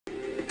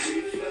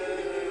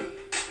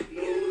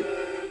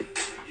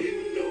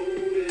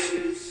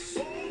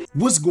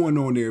What's going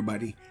on,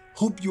 everybody?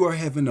 Hope you are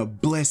having a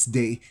blessed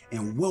day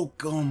and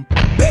welcome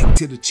back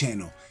to the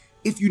channel.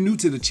 If you're new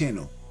to the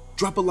channel,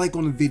 drop a like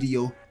on the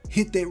video,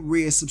 hit that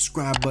red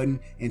subscribe button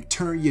and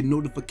turn your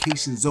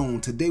notifications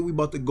on. Today we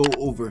about to go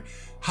over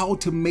how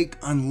to make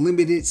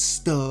unlimited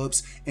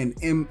stubs in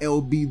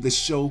MLB The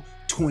Show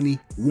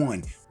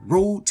 21.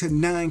 Road to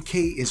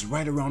 9K is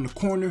right around the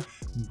corner.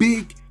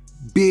 Big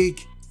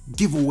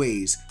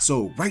giveaways.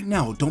 So right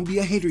now, don't be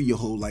a hater your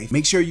whole life.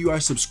 Make sure you are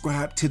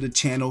subscribed to the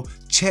channel,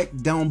 check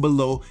down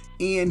below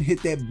and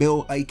hit that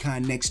bell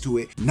icon next to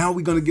it. Now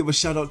we're gonna give a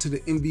shout out to the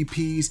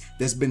MVPs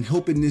that's been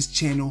helping this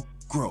channel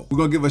grow. We're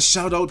gonna give a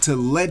shout out to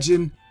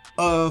Legend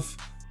of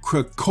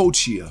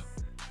Krakochia.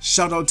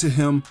 Shout out to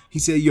him. He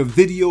said, your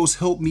videos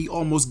helped me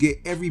almost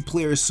get every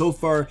player so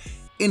far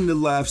in the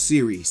live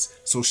series.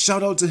 So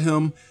shout out to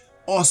him.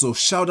 Also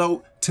shout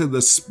out to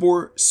the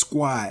Sport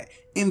Squad.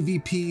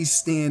 MVPs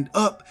stand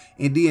up,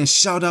 and then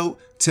shout out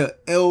to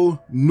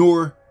El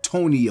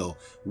Nortonio.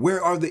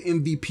 Where are the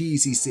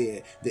MVPs? He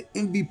said. The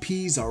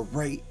MVPs are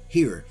right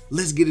here.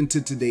 Let's get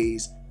into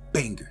today's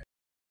banger.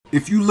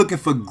 If you're looking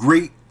for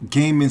great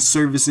gaming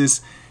services,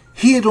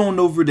 head on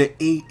over to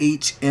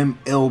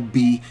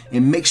AHMLB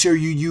and make sure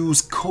you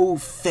use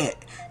code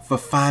FAT for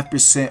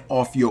 5%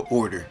 off your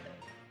order.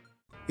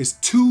 It's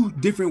two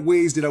different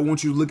ways that I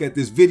want you to look at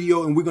this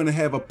video, and we're going to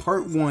have a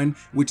part one,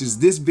 which is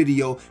this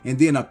video, and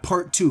then a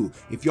part two.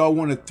 If y'all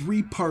want a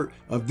 3-part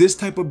of this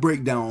type of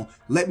breakdown,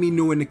 let me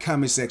know in the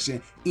comment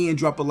section and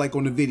drop a like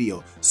on the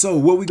video. So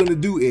what we're going to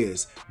do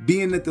is,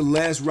 being that the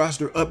last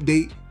roster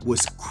update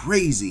was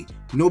crazy,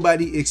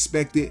 nobody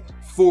expected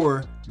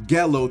for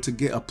Gallo to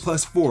get a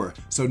 +4.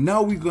 So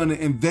now we're going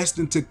to invest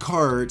into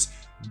cards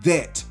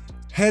that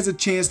has a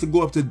chance to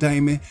go up to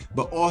diamond,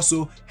 but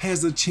also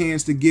has a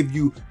chance to give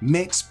you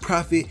max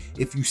profit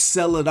if you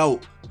sell it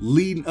out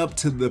leading up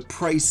to the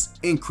price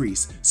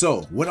increase.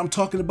 So what I'm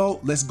talking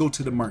about, let's go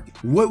to the market.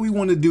 What we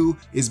want to do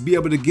is be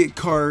able to get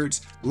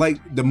cards like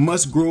the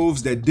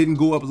Musgroves that didn't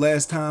go up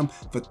last time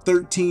for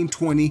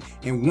 $13.20,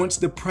 and once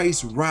the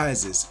price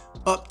rises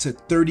up to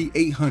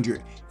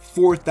 3,800,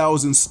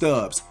 4,000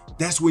 stubs,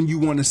 that's when you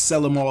want to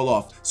sell them all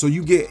off. So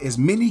you get as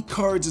many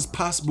cards as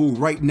possible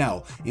right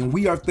now. And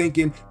we are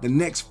thinking the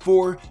next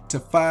 4 to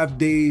 5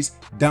 days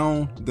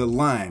down the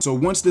line. So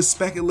once the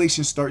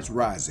speculation starts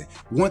rising,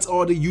 once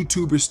all the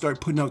YouTubers start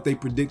putting out their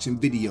prediction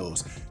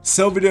videos,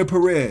 Salvador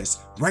Perez,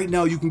 right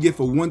now you can get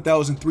for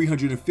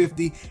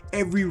 1,350.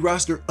 Every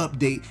roster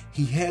update,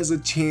 he has a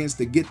chance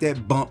to get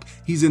that bump.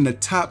 He's in the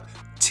top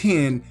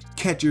 10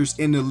 catchers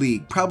in the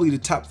league, probably the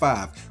top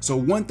 5. So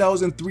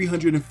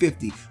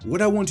 1,350.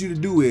 What I want you to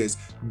do is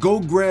go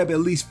grab at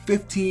least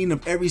 15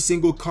 of every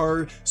single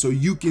card so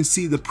you can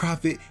see the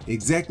profit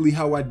exactly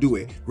how I do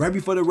it. Right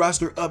before the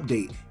roster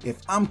update,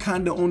 if I'm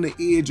kind of on the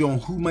edge on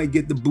who might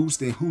get the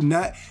boost and who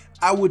not,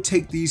 I would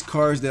take these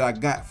cards that I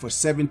got for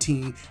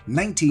 1,700,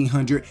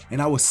 1,900 and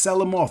I would sell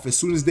them off as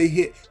soon as they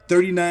hit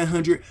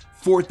 3,900,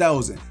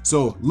 4,000.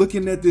 So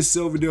looking at this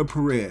Salvador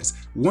Perez,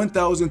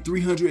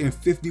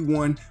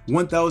 1,351,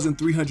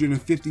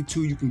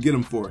 1,352 you can get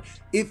him for.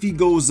 If he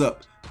goes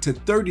up to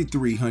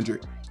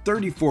 3,300,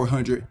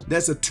 3,400,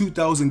 that's a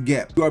 2,000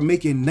 gap. You are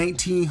making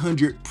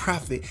 1,900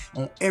 profit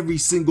on every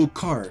single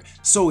card.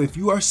 So if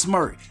you are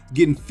smart,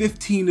 getting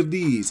 15 of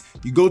these,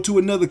 you go to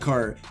another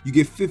card, you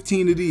get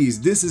 15 of these.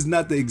 This is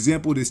not the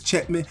example this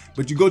Chapman,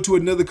 but you go to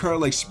another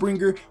card like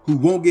Springer, who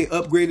won't get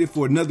upgraded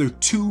for another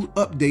 2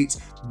 updates,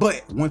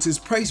 but once his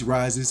price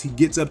rises, he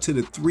gets up to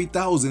the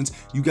 3,000s.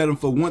 You got him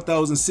for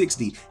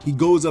 1,060. He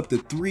goes up to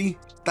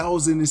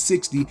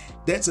 3,060.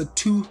 That's a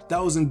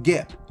 2,000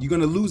 gap. You're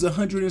gonna lose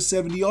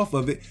 170 off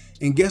of it.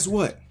 And guess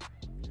what?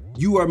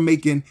 You are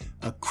making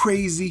a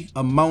crazy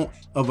amount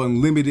of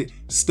unlimited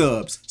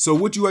stubs. So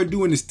what you are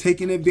doing is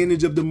taking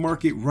advantage of the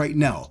market right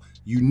now.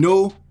 You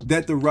know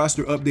that the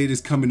roster update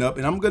is coming up,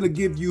 and I'm gonna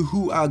give you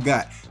who I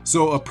got.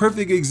 So a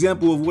perfect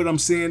example of what I'm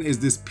saying is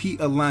this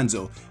Pete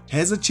Alonso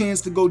has a chance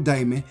to go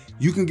diamond.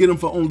 You can get him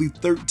for only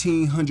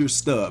 1,300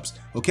 stubs.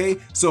 Okay,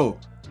 so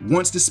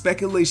once the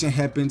speculation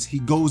happens, he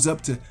goes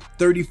up to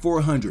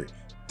 3,400,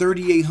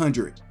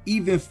 3,800,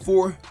 even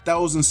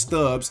 4,000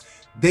 stubs.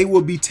 They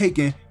will be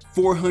taking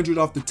 400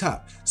 off the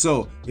top.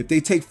 So if they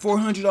take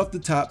 400 off the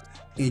top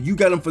and you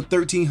got them for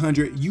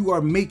 1,300, you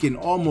are making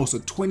almost a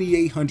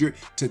 2,800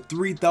 to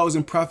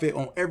 3,000 profit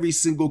on every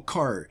single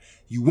card.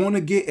 You want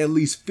to get at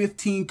least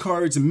 15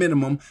 cards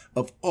minimum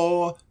of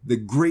all the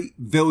great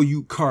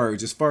value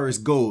cards as far as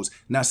goes.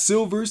 Now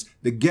silvers,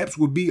 the gaps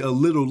would be a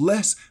little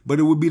less, but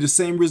it would be the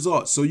same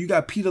result. So you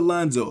got Pete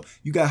Alonso,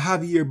 you got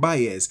Javier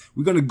Baez.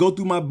 We're going to go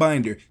through my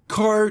binder.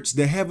 Cards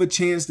that have a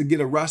chance to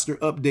get a roster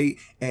update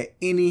at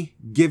any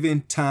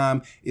given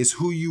time is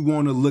who you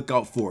want to look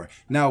out for.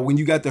 Now when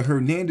you got the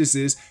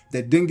Hernandezes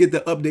that didn't get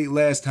the update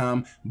last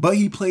time, but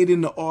he played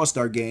in the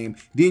All-Star game,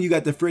 then you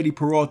got the Freddie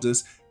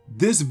Peraltas.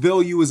 This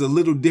value is a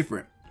little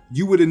different.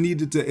 you would have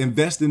needed to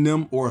invest in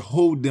them or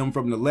hold them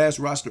from the last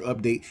roster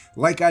update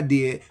like I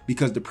did,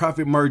 because the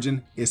profit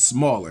margin is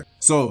smaller.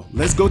 So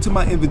let's go to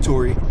my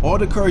inventory. All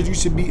the cards you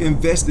should be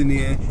investing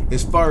in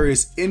as far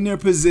as in their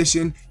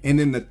position and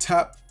in the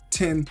top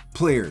 10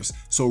 players.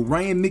 So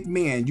Ryan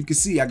McMahon, you can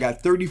see I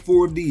got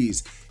 34 of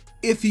these.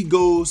 If he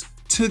goes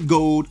to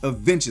gold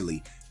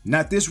eventually,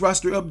 not this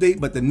roster update,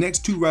 but the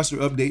next 2 roster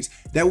updates,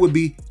 that would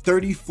be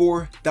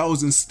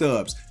 34,000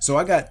 stubs. So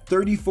I got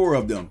 34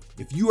 of them.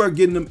 If you are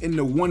getting them in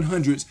the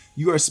 100s,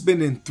 you are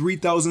spending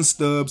 3,000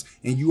 stubs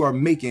and you are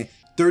making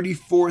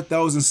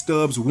 34,000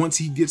 stubs once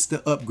he gets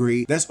to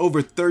upgrade. That's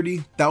over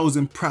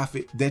 30,000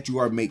 profit that you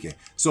are making.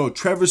 So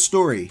Trevor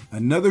Story,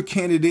 another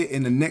candidate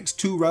in the next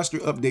 2 roster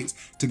updates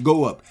to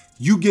go up.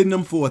 You getting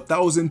them for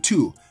 1,000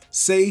 too.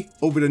 Say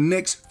over the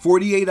next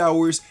 48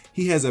 hours,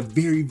 he has a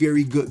very,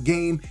 very good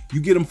game. You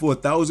get him for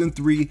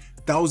 1,003,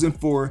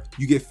 1,004,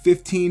 you get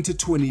 15 to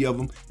 20 of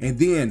them. And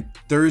then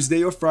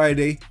Thursday or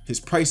Friday,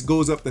 his price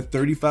goes up to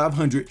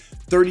 3,500,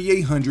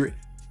 3,800.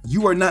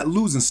 You are not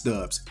losing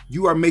stubs.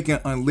 You are making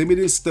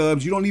unlimited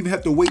stubs. You don't even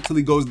have to wait till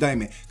he goes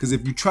diamond, because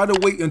if you try to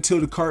wait until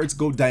the cards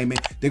go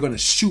diamond, they're gonna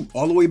shoot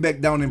all the way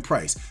back down in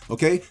price.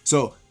 Okay,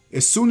 so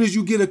as soon as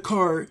you get a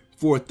card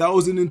for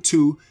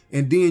 1,002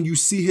 and then you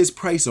see his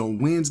price on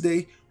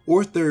Wednesday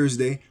or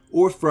Thursday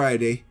or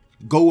Friday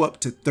go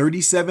up to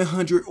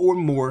 3,700 or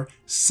more,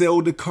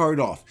 sell the card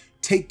off.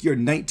 Take your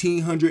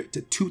 1,900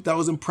 to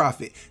 2,000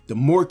 profit. The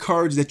more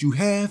cards that you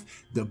have,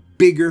 the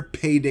bigger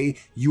payday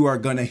you are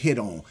gonna hit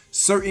on.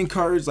 Certain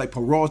cards like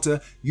Peralta,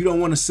 you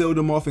don't want to sell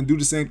them off and do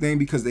the same thing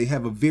because they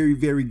have a very,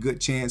 very good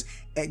chance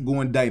at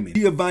going diamond.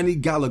 Giovanni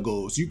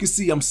Gallegos, you can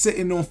see I'm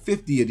sitting on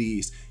 50 of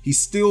these.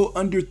 He's still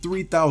under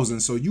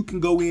 3,000, so you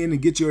can go in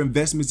and get your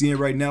investments in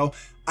right now.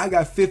 I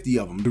got 50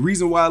 of them. The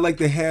reason why I like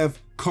to have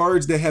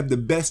cards that have the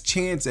best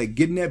chance at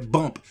getting that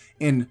bump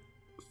in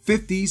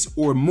 50s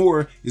or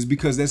more is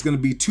because that's going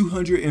to be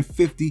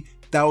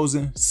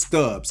 250,000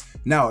 stubs.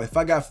 Now, if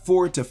I got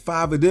 4 to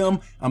 5 of them,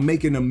 I'm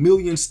making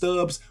 1,000,000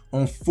 stubs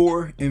on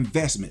 4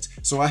 investments.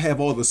 So I have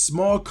all the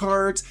small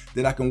cards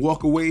that I can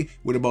walk away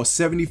with about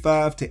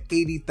 75 to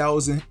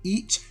 80,000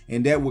 each,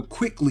 and that would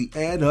quickly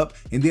add up.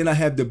 And then I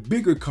have the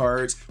bigger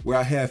cards where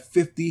I have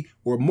 50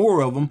 or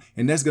more of them,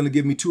 and that's going to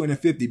give me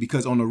 250,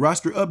 because on the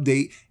roster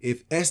update,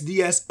 if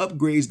SDS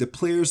upgrades the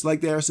players like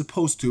they are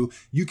supposed to,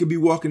 you can be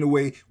walking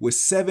away with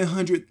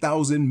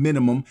 700,000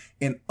 minimum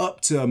and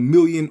up to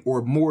 1,000,000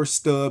 or more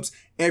stubs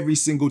every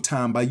single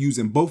time by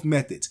using both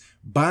methods.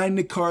 Buying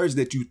the cards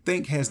that you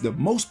think has the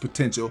most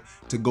potential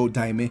to go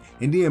diamond,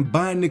 and then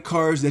buying the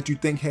cards that you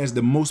think has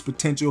the most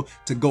potential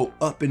to go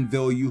up in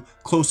value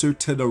closer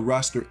to the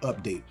roster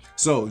update.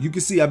 So you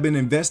can see I've been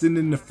investing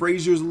in the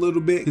Fraziers a little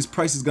bit. His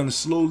price is going to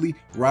slowly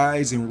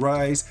rise and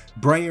rise.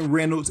 Brian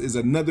Reynolds is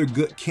another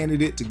good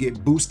candidate to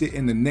get boosted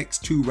in the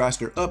next 2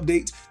 roster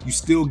updates. You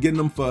still getting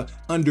them for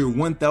under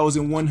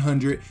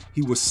 1,100.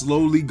 He will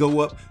slowly go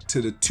up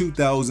to the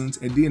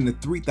 2,000s and then the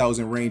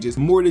 3,000 ranges.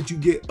 The more that you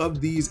get of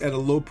these at a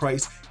low price,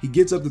 he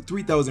gets up to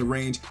 3,000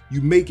 range,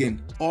 you making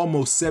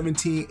almost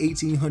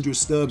 1,800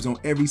 stubs on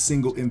every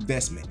single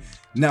investment.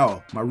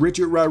 Now, my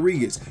Richard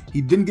Rodriguez,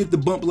 he didn't get the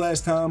bump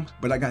last time,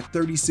 but I got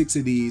 36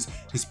 of these.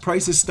 His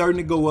price is starting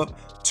to go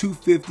up,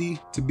 250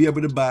 to be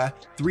able to buy,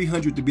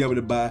 300 to be able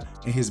to buy,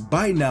 and his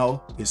buy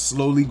now is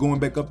slowly going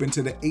back up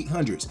into the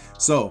 800s.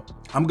 So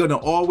I'm gonna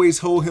always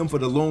hold him for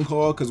the long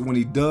haul, because when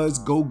he does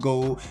go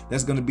gold,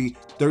 that's gonna be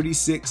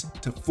 36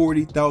 to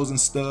 40,000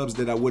 stubs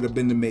that I would have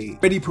been to made.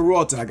 Eddie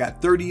Peralta, I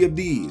got 30 of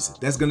these.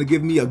 That's gonna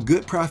give me a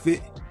good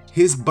profit.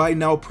 His buy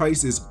now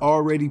price is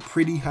already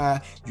pretty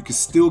high. You can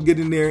still get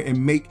in there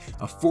and make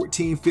a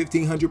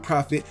 1,500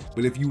 profit,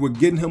 but if you were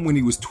getting him when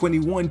he was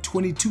 21,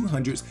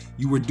 2200s,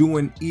 you were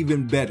doing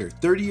even better.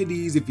 30 of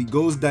these, if he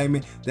goes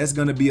diamond, that's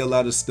gonna be a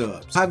lot of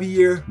stubs.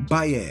 Javier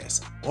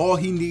Baez, all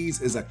he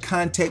needs is a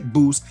contact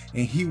boost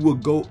and he will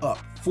go up.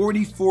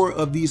 44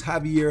 of these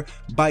Javier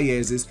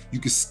Baez's, you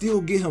can still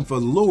get him for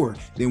lower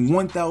than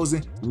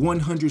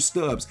 1,100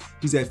 stubs.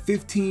 He's at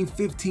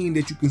 1515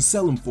 that you can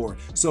sell him for.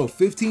 So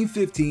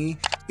 1515,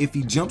 if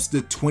he jumps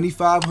to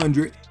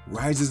 2,500,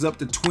 rises up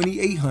to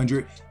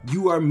 2,800,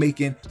 you are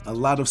making a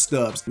lot of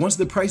stubs. Once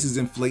the prices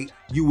inflate,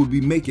 you will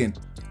be making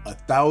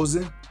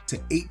 1,000 to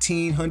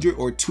 1,800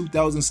 or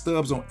 2,000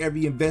 stubs on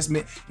every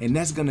investment, and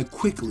that's gonna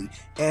quickly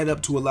add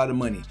up to a lot of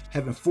money.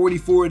 Having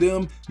 44 of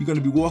them, you're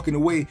gonna be walking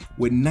away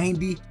with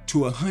 90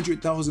 to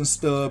 100,000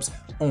 stubs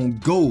on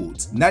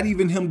golds. Not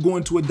even him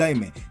going to a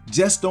diamond,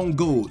 just on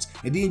golds.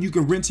 And then you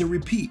can rinse and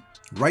repeat.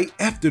 Right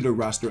after the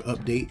roster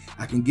update,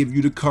 I can give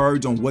you the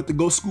cards on what to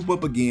go scoop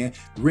up again,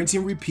 rinse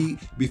and repeat.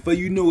 Before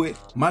you know it,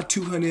 my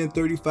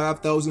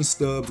 235,000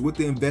 stubs with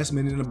the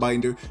investment in the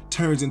binder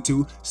turns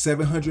into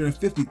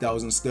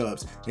 750,000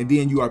 stubs. And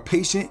then you are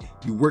patient,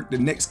 you work the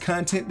next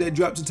content that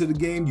drops into the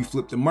game, you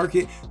flip the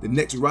market, the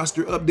next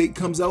roster update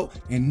comes out,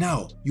 and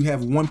now you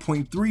have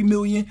 1.3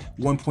 million,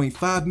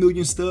 1.5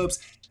 million stubs,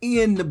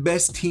 and the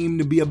best team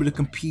to be able to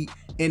compete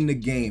in the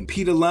game.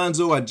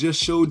 pt1, I just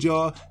showed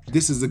y'all,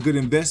 this is a good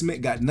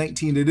investment, got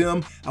 19 of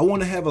them. I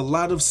want to have a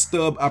lot of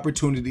stub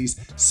opportunities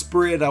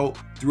spread out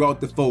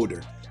throughout the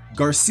folder.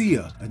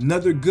 Garcia,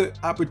 another good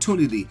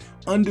opportunity,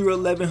 under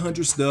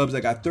 1100 stubs, I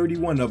got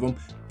 31 of them.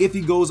 If he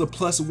goes a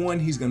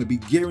 +1, he's going to be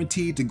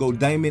guaranteed to go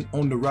diamond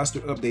on the roster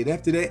update.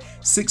 After that,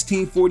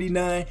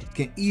 1649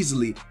 can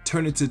easily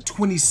turn into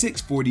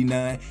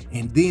 2649,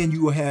 and then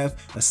you will have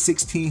a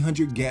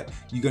 1600 gap.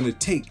 You're going to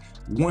take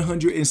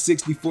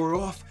 164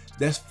 off.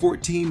 That's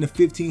 14 to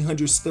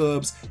 1500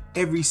 stubs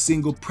every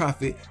single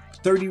profit.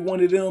 31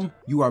 of them,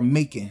 you are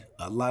making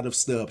a lot of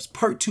stubs.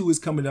 Part 2 is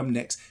coming up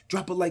next.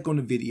 Drop a like on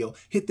the video,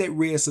 hit that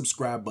red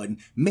subscribe button,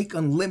 make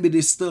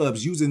unlimited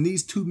stubs using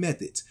these 2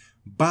 methods.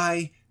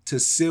 Buy to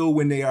sell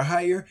when they are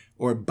higher,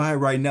 or buy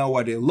right now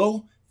while they're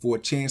low for a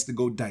chance to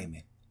go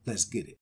diamond. Let's get it.